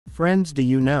Friends, do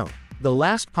you know? The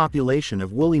last population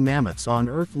of woolly mammoths on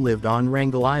Earth lived on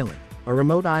Wrangel Island, a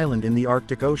remote island in the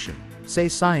Arctic Ocean, say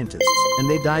scientists, and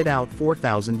they died out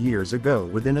 4,000 years ago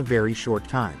within a very short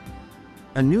time.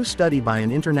 A new study by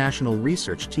an international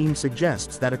research team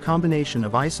suggests that a combination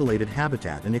of isolated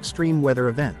habitat and extreme weather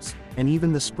events, and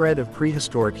even the spread of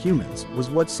prehistoric humans,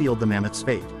 was what sealed the mammoth's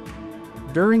fate.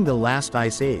 During the last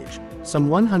ice age, some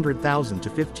 100,000 to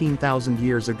 15,000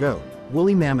 years ago,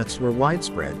 woolly mammoths were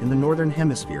widespread in the northern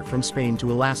hemisphere from Spain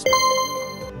to Alaska.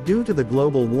 Due to the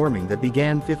global warming that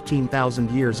began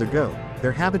 15,000 years ago,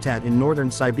 their habitat in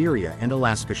northern Siberia and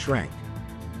Alaska shrank.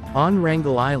 On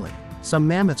Wrangel Island, some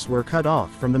mammoths were cut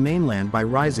off from the mainland by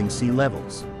rising sea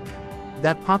levels.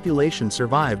 That population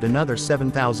survived another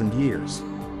 7,000 years.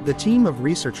 The team of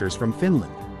researchers from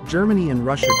Finland, Germany and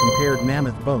Russia compared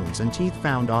mammoth bones and teeth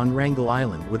found on Wrangel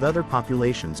Island with other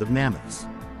populations of mammoths.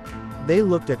 They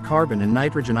looked at carbon and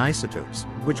nitrogen isotopes,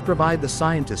 which provide the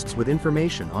scientists with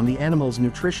information on the animal's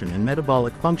nutrition and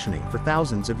metabolic functioning for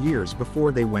thousands of years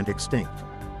before they went extinct.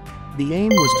 The aim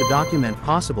was to document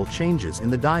possible changes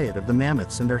in the diet of the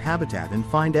mammoths and their habitat and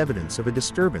find evidence of a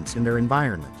disturbance in their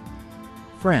environment.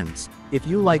 Friends, if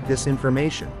you like this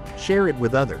information, share it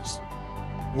with others.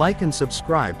 Like and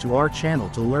subscribe to our channel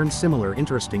to learn similar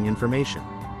interesting information.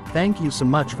 Thank you so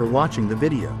much for watching the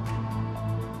video.